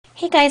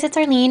Hey guys, it's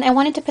Arlene. I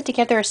wanted to put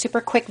together a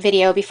super quick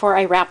video before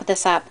I wrap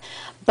this up,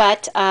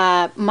 but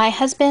my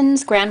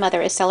husband's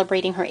grandmother is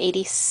celebrating her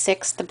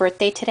 86th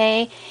birthday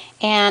today,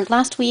 and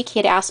last week he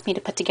had asked me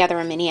to put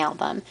together a mini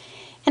album.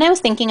 And I was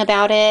thinking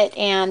about it,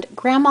 and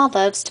Grandma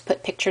loves to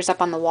put pictures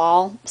up on the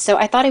wall, so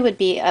I thought it would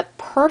be a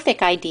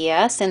perfect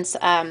idea since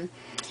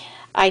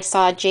I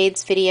saw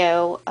Jade's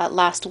video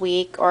last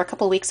week or a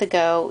couple weeks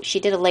ago. She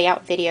did a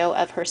layout video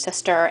of her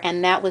sister,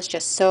 and that was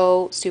just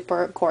so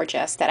super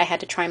gorgeous that I had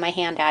to try my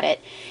hand at it.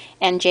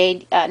 And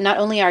Jade, not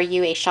only are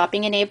you a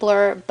shopping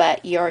enabler,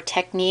 but your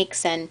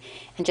techniques and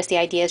just the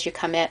ideas you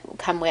come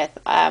with,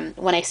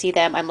 when I see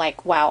them, I'm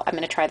like, wow, I'm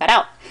going to try that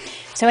out.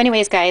 So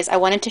anyways, guys, I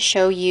wanted to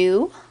show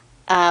you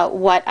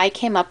what I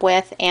came up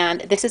with,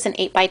 and this is an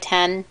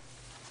 8x10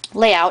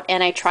 layout,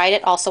 and I tried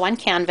it also on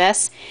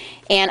canvas,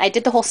 and I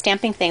did the whole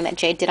stamping thing that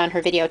Jade did on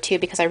her video too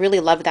because I really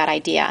love that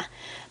idea.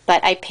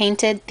 But I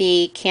painted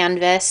the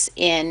canvas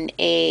in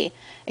a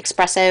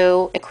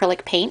espresso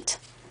acrylic paint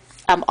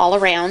all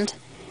around,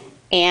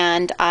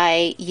 and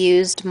I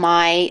used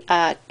my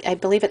I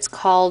believe it's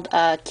called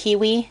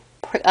Kiwi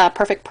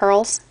Perfect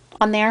Pearls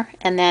on there,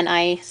 and then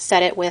I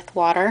set it with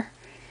water,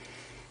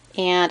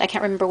 and I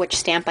can't remember which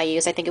stamp I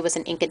used. I think it was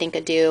an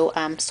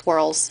Inkadinkado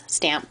Swirls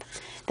stamp.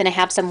 Then I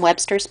have some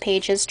Webster's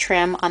Pages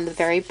trim on the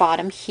very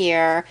bottom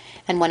here,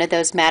 and one of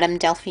those Madame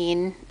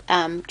Delphine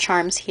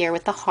charms here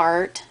with the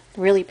heart.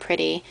 Really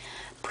pretty.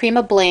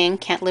 Prima Bling,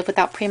 can't live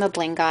without Prima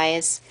Bling,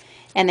 guys.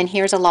 And then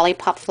here's a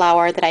lollipop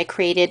flower that I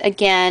created.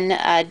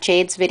 Again,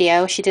 Jade's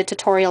video. She did a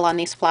tutorial on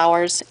these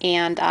flowers,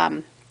 and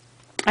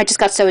I just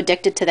got so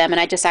addicted to them,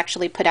 and I just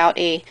actually put out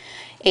a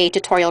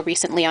tutorial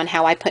recently on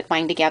how I put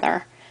mine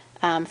together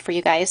for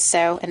you guys.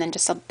 So, and then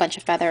just a bunch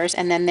of feathers,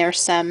 and then there's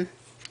some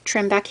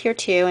trim back here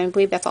too. I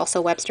believe that's also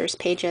Webster's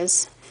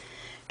Pages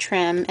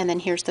trim. And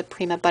then here's the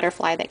Prima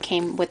butterfly that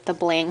came with the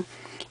bling.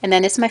 And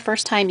then this is my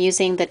first time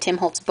using the Tim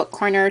Holtz book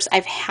corners.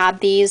 I've had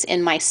these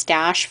in my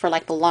stash for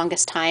like the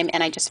longest time,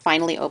 and I just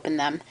finally opened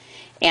them,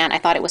 and I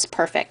thought it was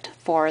perfect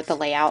for the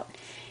layout.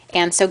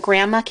 And so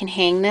Grandma can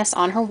hang this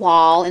on her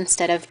wall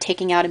instead of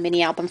taking out a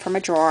mini album from a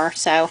drawer,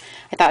 so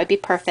I thought it would be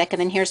perfect. And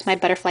then here's my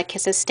Butterfly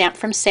Kisses stamp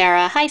from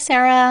Sarah. Hi,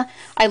 Sarah!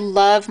 I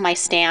love my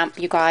stamp,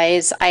 you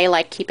guys. I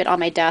like keep it on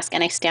my desk,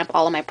 and I stamp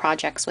all of my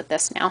projects with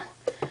this now.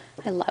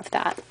 I love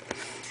that.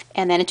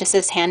 And then it just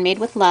says handmade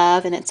with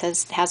love, and it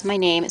has my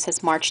name. It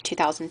says March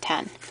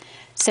 2010.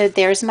 So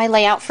there's my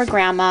layout for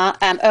Grandma.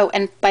 Oh,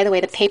 and by the way,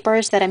 the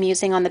papers that I'm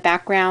using on the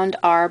background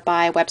are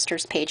by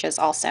Webster's Pages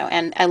also,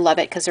 and I love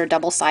it because they're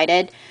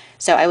double-sided.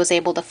 So I was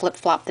able to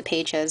flip-flop the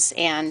pages,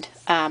 and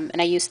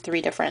I used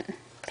 3 different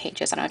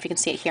pages. I don't know if you can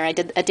see it here. I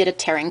did a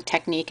tearing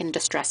technique and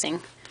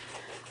distressing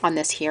on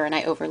this here, and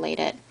I overlaid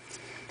it.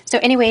 So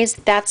anyways,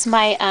 that's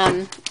my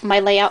my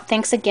layout.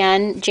 Thanks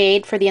again,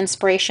 Jade, for the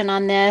inspiration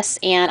on this,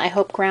 and I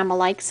hope Grandma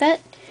likes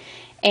it.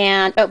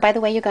 And oh, by the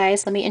way, you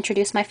guys, let me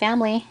introduce my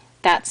family.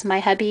 That's my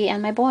hubby and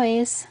my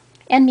boys,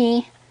 and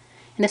me.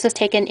 And this was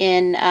taken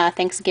in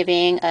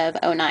Thanksgiving of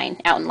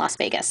 '09 out in Las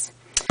Vegas.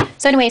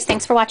 So anyways,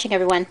 thanks for watching,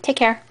 everyone. Take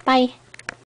care. Bye.